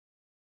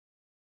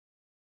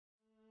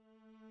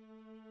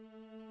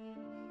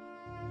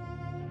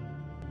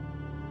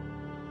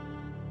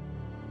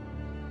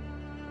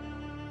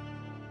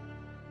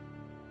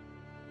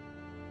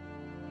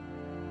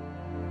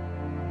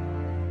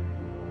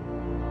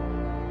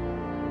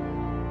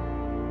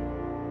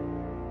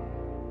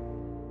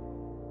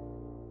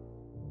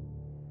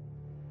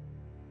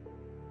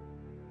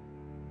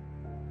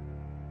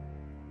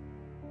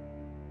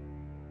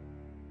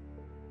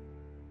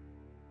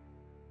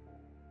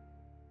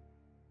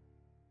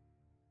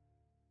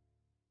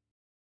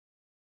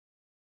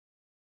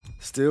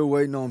Still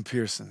waiting on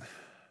Pierson.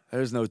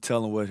 There's no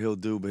telling what he'll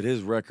do, but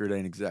his record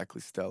ain't exactly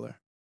stellar.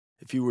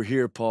 If you were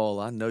here, Paul,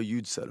 I know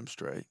you'd set him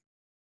straight.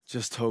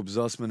 Just hope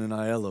Zussman and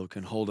Aiello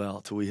can hold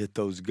out till we hit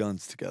those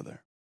guns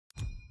together.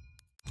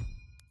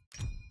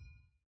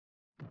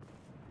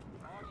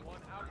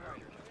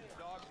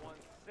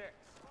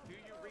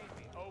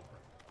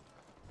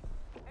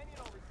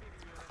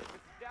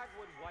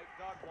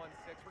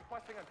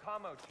 Requesting a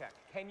commo check.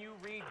 Can you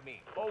read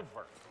me?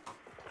 Over.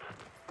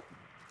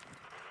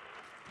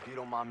 If you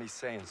don't mind me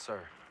saying, sir,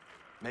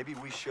 maybe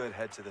we should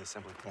head to the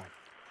assembly point.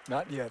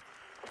 Not yet.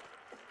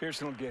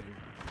 Pierson will get here.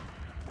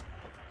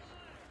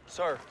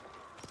 Sir!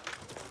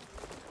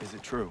 Is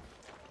it true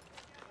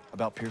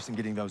about Pierson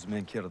getting those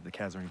men killed at the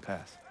Gānyǔ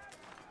Pass?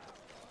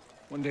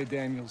 One day,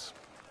 Daniels,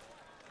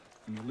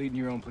 when you're leading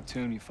your own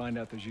platoon, you find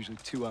out there's usually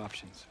two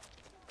options.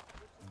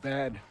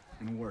 Bad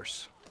and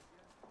worse.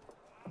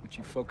 But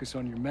you focus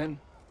on your men,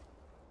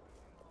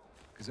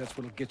 because that's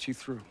what'll get you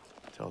through.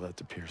 Tell that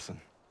to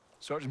Pierson.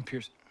 Sergeant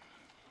Pierson.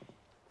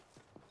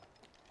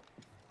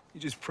 You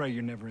just pray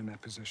you're never in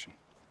that position.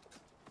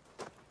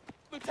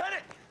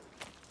 Lieutenant!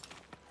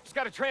 Just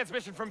got a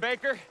transmission from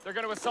Baker. They're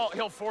gonna assault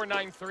Hill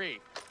 493.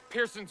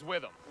 Pierson's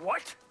with them.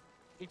 What?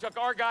 He took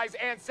our guys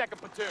and 2nd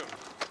Platoon.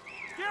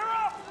 Gear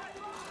up!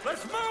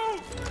 Let's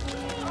move!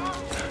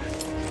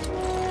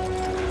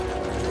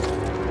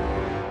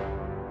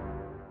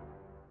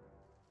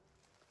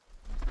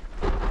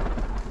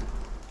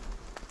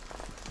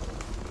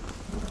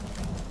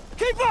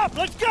 Keep up!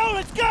 Let's go!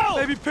 Let's go!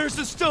 Maybe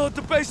Pierson's still at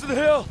the base of the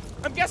hill.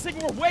 I'm guessing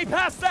we're way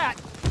past that.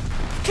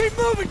 Keep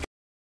moving,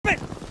 it!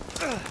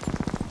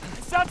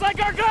 Sounds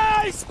like our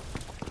guys!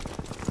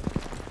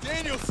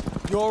 Daniels!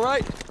 You all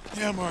right?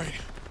 Yeah, I'm all right.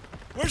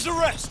 Where's the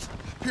rest?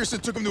 Pierson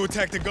took him to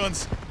attack the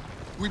guns.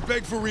 We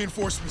begged for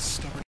reinforcements,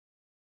 stubborn.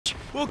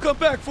 We'll come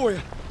back for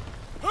you.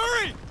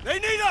 Hurry! They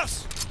need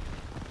us!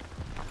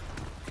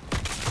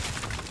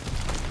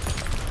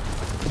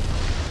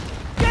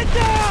 Get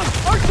down!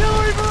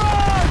 Artillery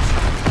barrage!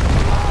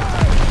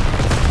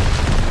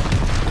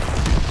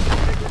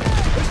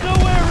 There's no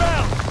way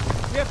around.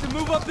 We have to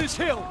move up this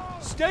hill.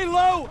 Stay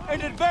low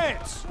and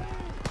advance.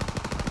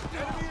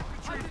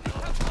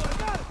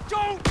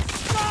 Don't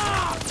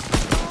stop!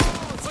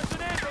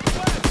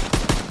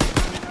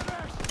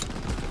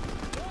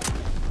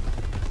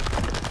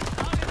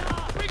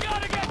 We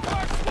gotta get to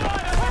our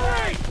squad!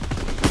 Hurry!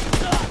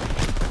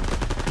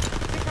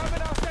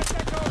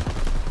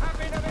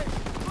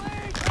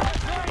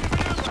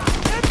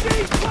 MG,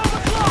 12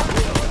 o'clock!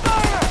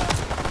 Fire!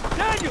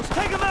 Daniels,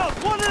 take him out,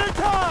 one at a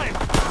time!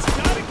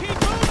 Gotta keep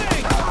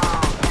moving!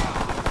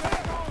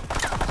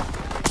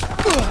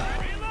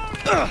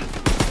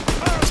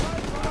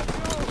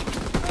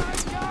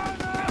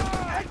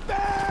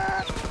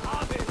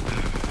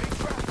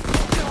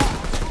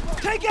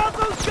 Take out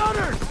those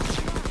gunners!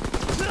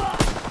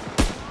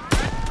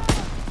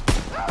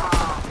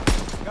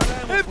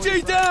 MG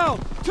down!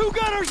 2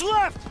 gunners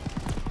left!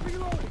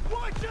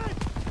 Watch it!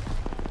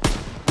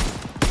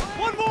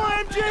 One more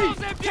MG!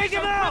 Take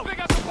him out!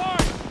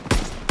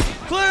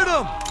 Cleared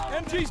him!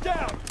 MG's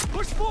down!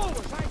 Push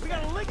forward! We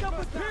gotta link up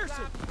with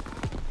Pierson!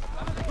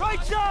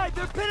 Right side!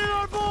 They're pinning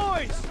our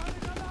boys!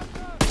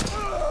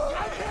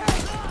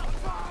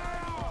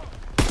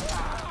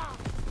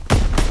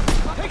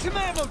 Take some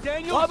ammo,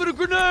 Daniel! Lobbing a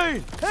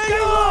grenade! Hang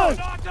on!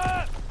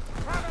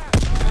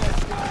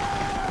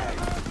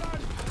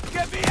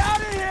 Get me out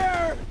of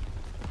here!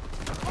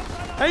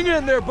 Hang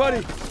in there,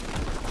 buddy!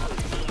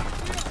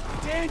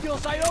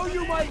 Daniels, I owe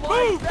you my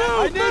life! Move!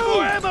 I need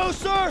more ammo,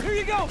 sir! Here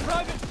you go,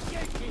 Private!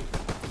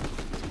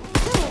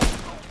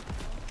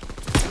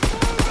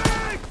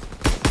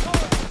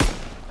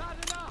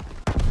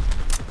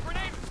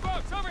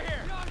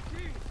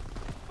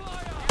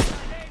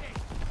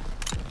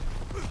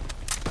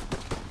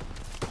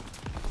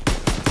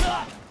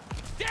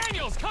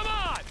 Daniels, come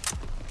on!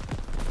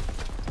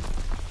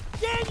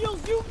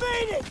 Daniels, you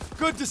made it!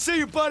 Good to see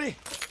you, buddy!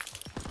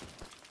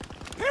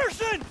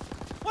 Pierson!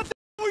 What the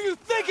were you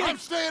thinking? I'm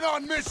staying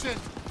on mission!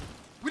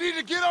 We need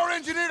to get our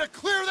engineer to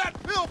clear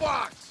that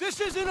pillbox! This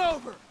isn't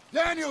over!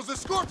 Daniels,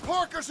 escort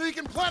Parker so he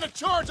can plant a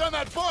charge on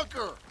that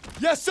bunker!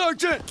 Yes,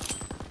 Sergeant!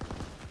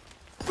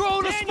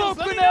 Throwing a smoke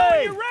let me know when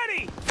grenade! you're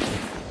ready!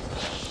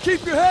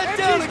 Keep your head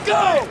down and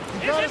go!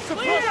 You gotta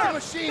suppress the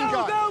machine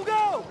gun! Go,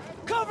 go!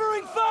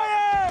 Covering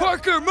fire!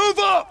 Parker, move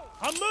up!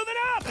 I'm moving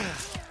up!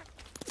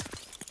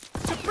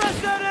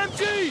 Suppress that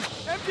MG!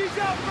 MG's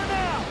out for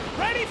now!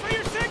 Ready for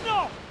your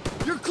signal!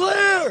 You're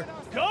clear!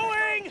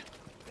 Going!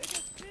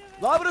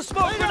 Lobbing a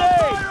smoke grenade!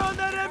 Fire on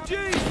that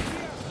MG!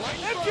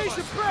 MG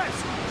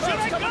suppressed! Should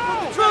I go?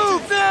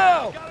 Move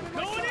now!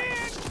 Going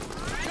in!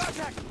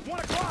 Contact! 1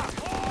 o'clock!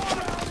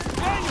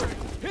 Daniel,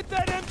 hit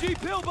that MG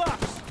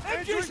pillbox!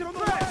 MG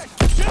suppressed!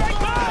 Should I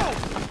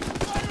go?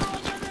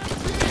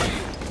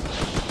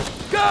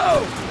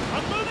 Go!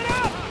 I'm moving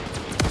up!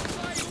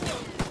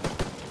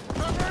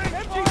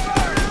 MG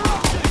fire!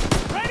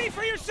 Ready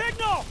for your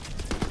signal!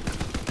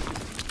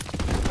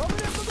 Coming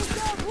in from the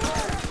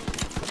southwest!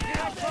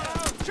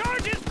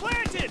 Charge is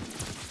planted!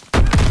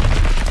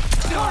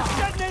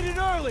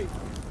 Charlie!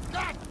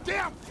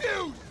 Goddamn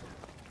fuse!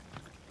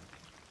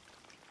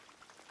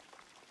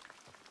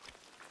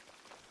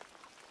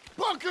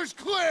 Bunker's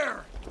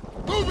clear!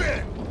 Move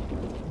in!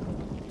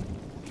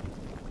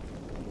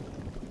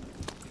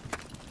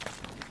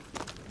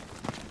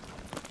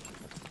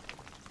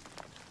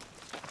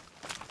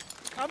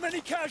 How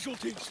many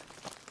casualties?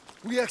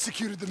 We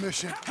executed the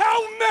mission.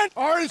 How many?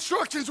 Our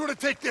instructions were to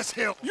take this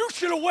hill. You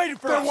should have waited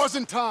for us. There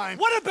wasn't time.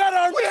 What about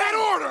our... We had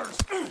orders!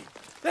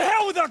 The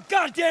hell with our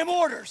goddamn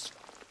orders!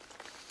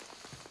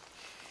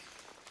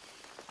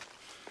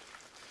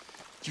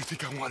 Do you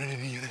think I wanted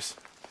any of this?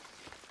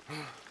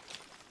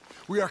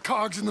 We are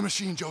cogs in the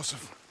machine,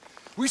 Joseph.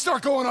 We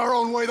start going our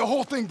own way, the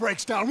whole thing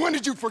breaks down. When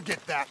did you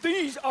forget that?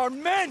 These are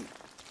men!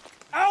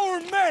 Our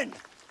men!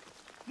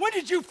 When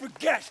did you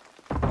forget?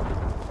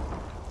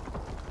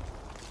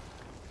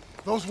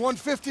 Those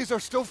 150s are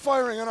still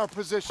firing on our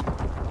position.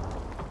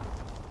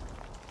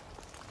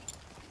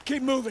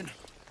 Keep moving.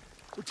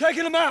 We're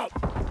taking them out.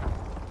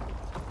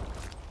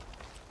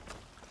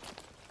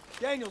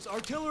 Daniels,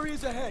 artillery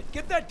is ahead.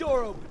 Get that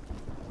door open.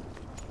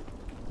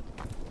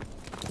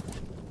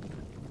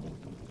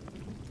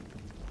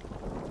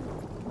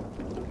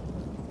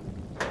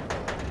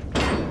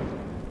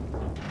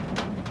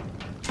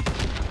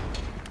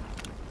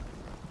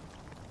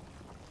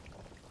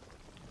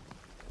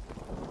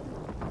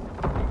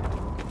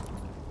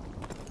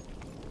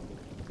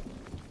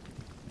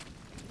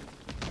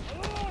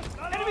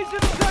 Enemies in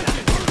the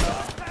trenches!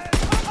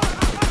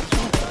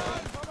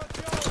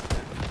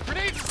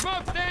 Grenades and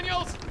smokes,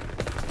 Daniels!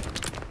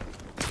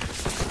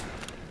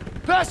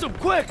 Pass them,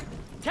 quick!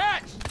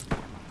 Catch!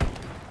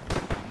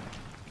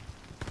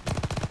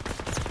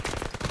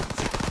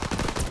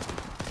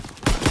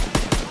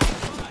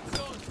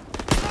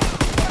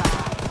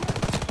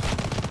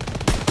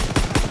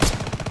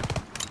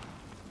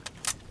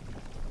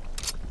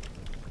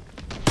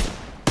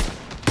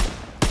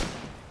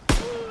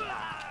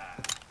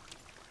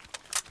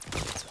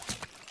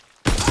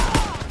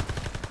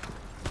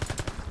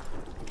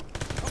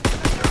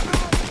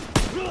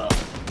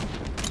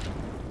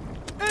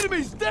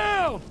 Enemies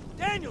down!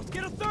 Daniels,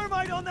 get a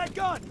thermite on that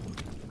gun!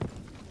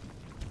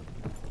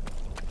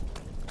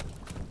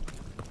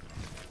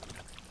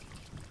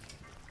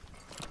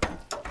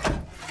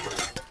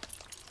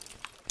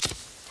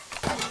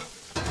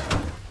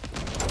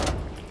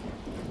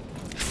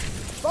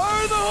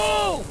 Fire the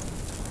hole!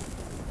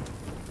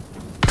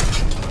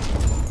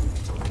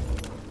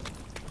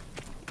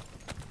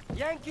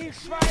 Yankee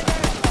Schweine!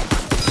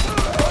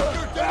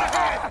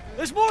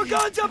 There's more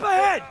guns up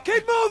ahead!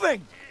 Keep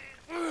moving!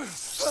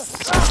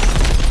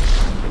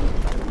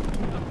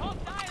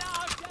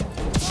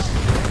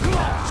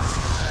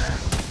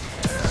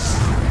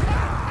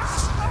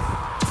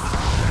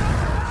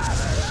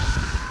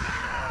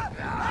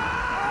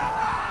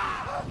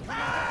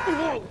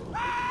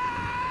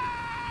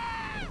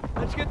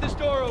 Let's get this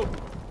door open.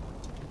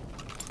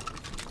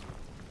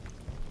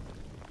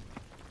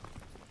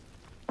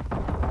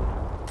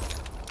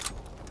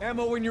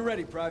 Ammo when you're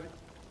ready, Private.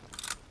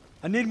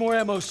 I need more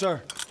ammo,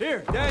 sir.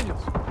 Here,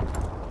 Daniels.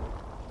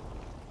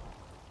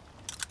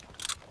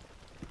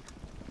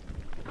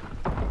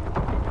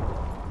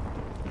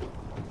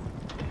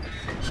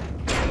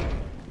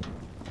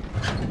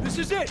 This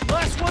is it.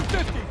 Last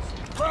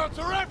 150s. Crowds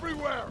are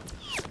everywhere!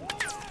 We need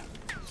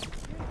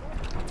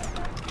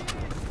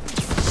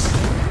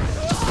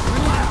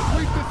to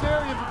sweep this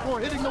area before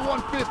hitting the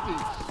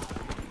 150s.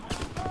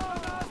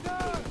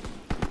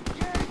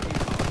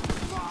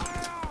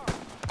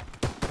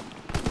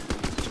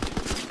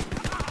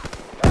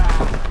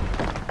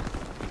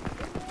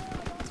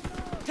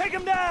 Take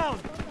him down!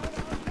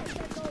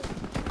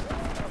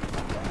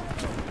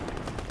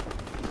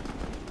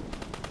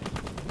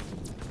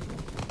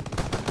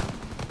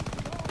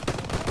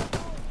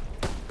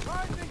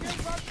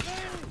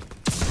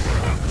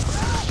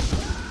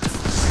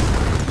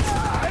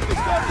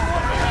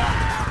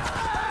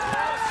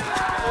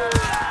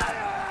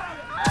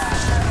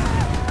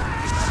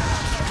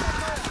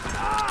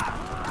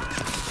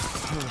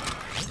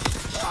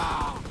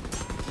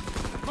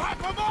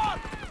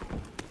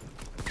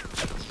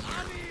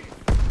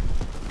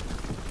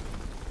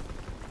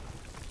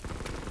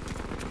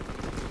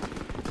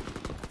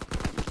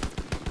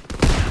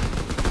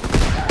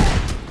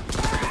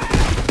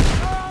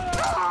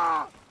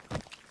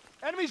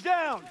 Enemies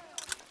down!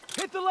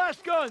 Hit the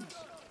last guns!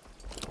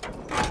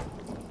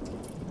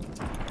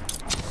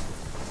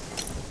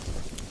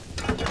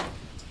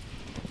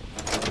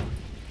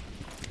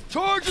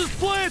 Charges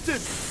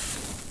planted!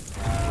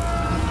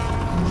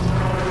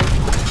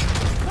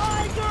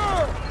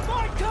 Tiger!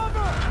 Find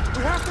cover!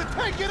 We have to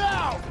take it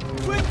out!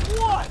 With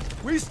what?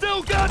 We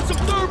still got some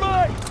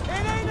thermite!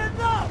 It ain't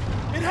enough!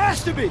 It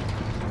has to be!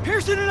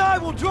 Pierson and I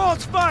will draw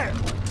its fire!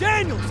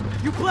 Daniels,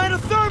 you plant a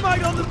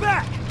thermite on the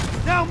back!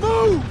 Now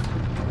move!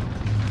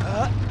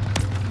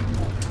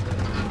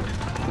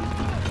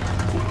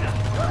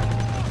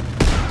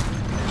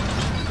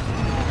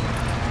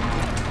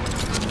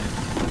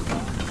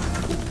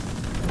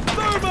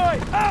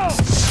 Thermite, out!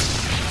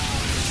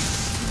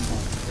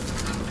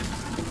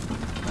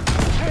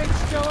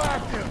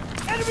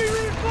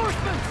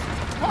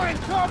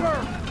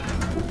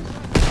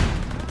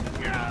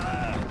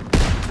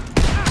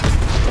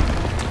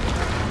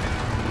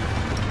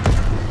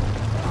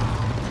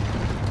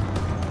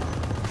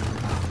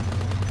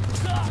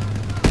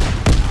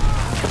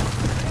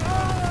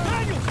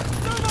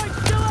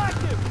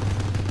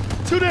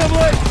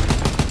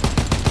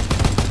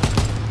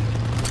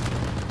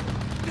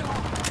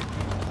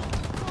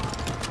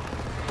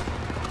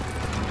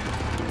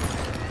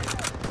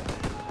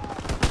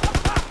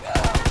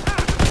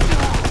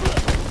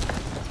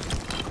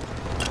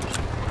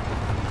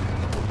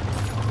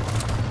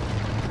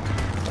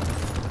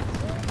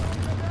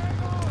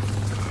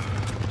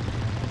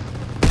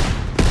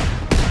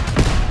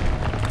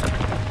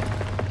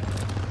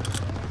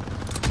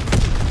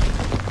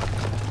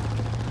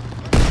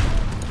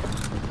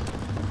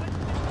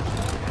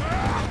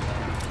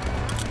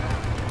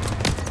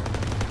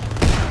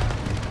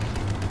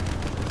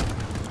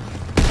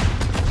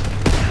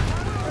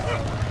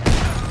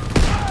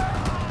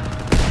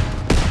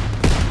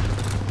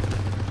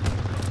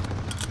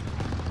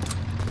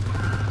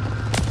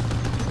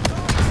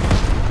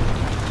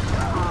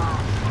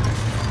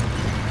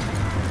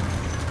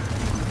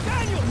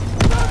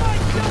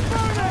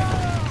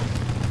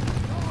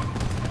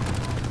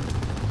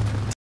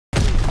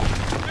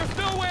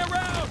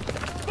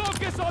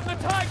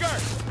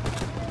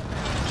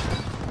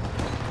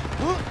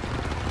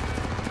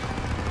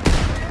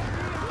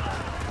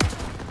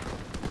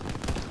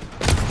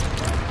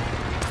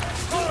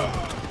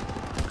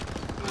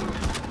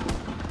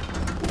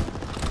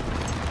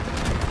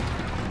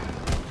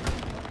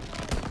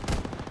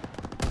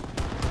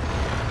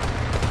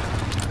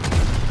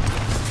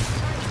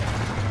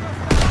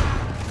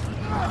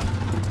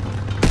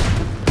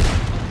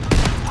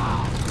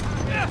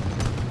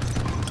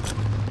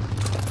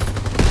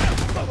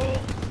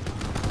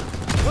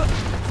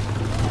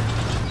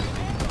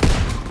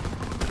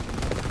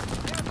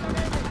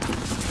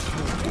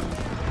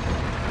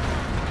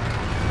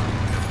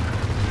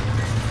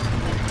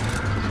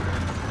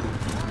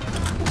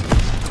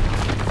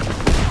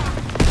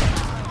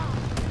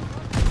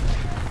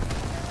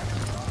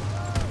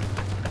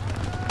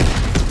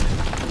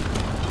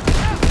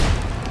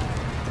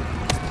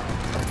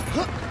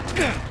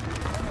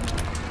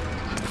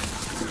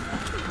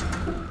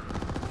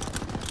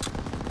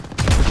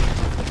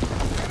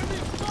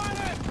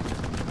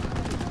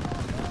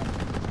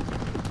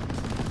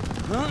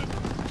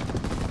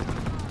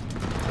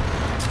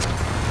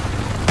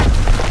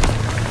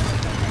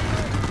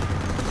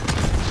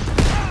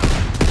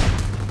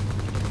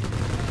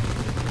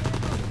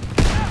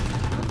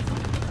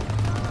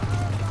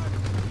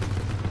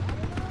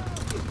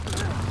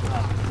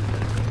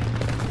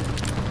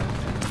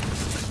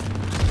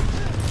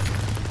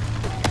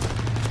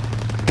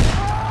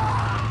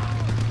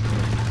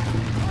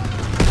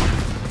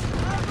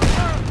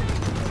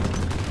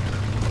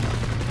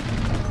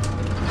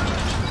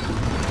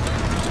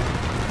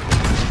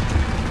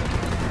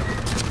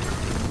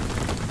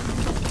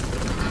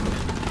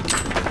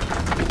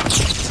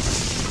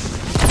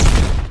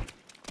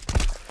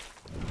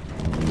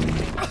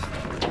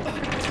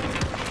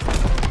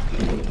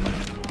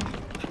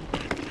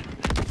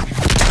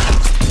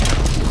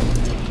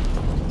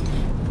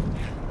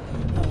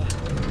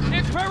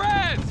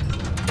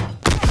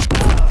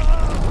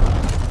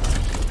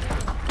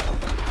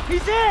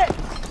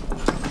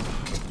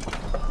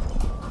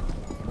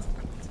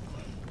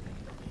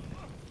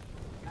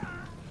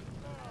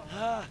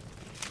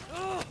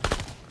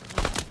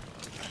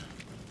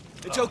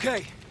 It's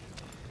okay.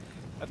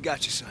 I've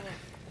got you, son.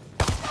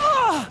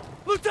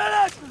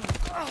 Lieutenant!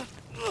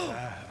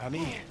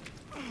 Ami.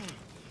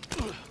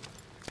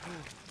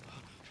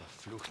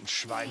 Verfluchten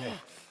Schweine.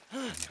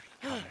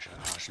 Amerikanische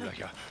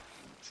Arschlöcher.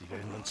 Sie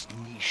werden uns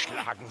nie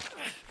schlagen.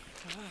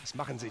 Was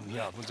machen sie denn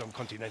hier auf unserem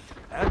Kontinent?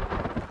 Hä?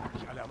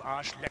 Nicht alle am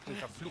Arsch lecken,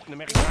 verfluchten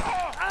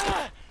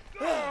Amerikaner.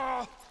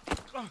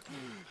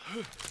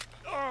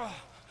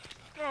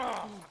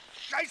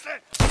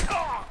 Scheiße!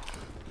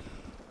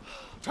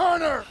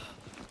 Turner!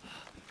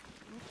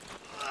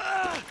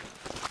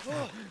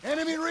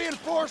 Enemy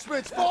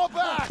reinforcements! Fall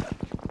back!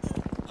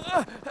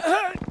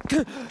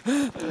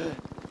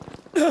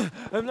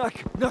 I'm not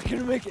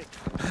gonna make it.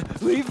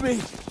 Leave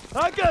me.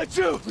 I got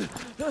you!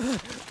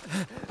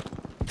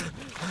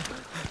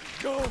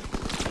 Go!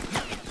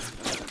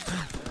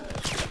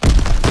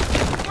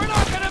 We're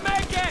not gonna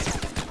make it!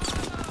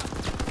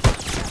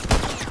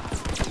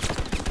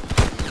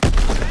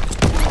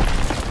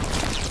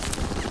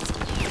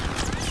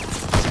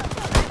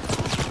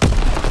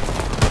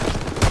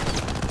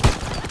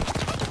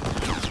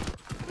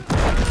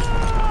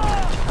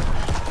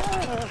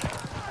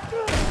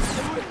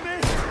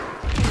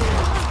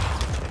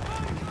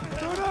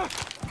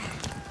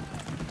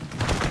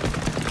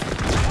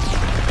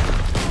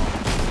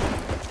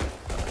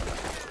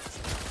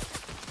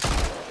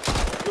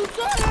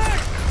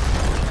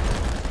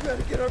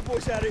 Get our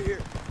boys out of here.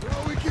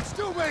 Well, we can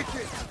still make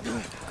it!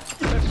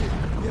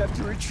 You have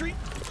to retreat.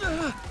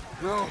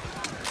 No,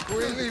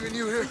 we ain't leaving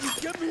you here.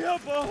 Get me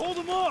up, I'll hold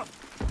them off.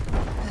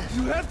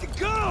 You have to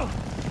go!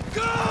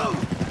 Go!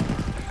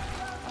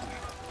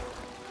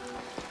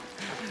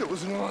 It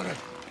was an honor.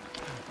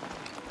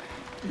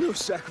 No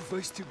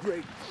sacrifice too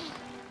great.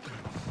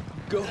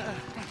 Go.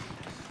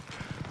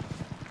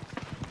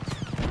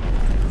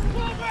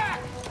 Fall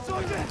back!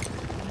 Sergeant!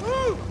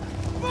 Move!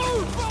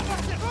 Move! Fall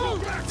back!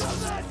 Move!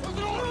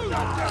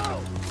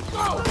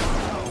 Go!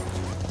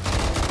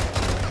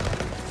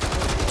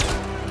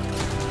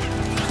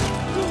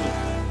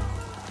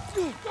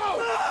 Go!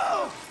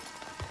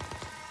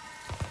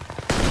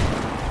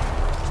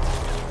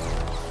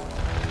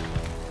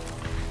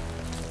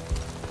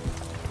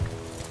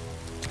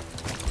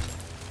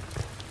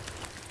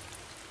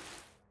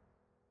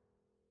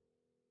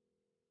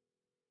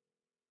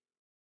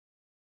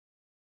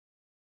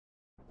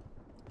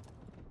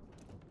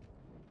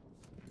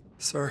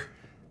 Sir,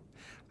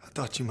 I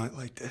thought you might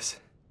like this.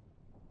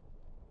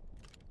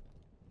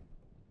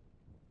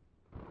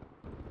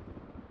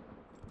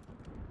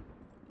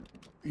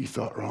 You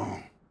thought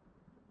wrong.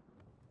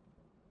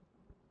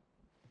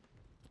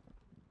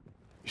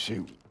 You see,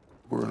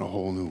 we're in a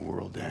whole new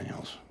world,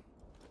 Daniels.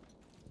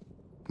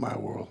 My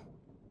world.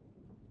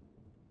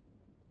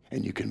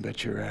 And you can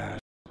bet your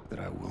ass that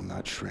I will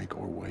not shrink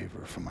or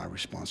waver from my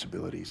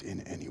responsibilities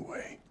in any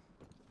way.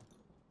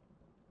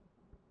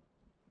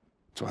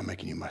 So I'm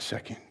making you my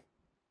second.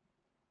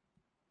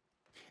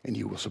 And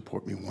you will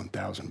support me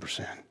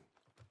 1,000%.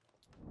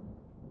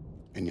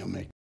 And you'll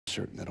make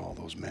certain that all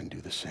those men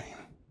do the same.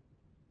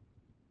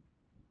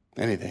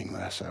 Anything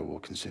less I will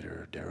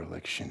consider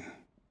dereliction.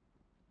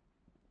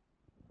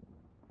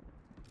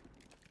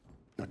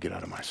 Now get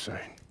out of my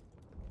sight.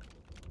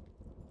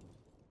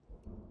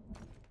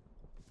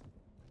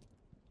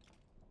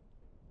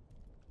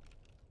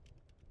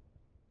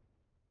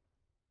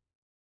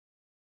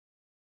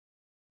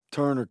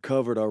 Turner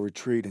covered our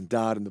retreat and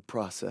died in the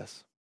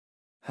process.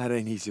 That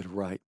ain't easy to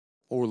write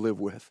or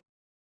live with.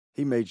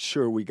 He made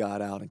sure we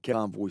got out and kept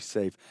convoy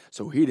safe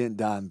so he didn't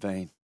die in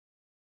vain.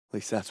 At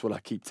least that's what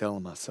I keep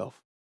telling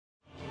myself.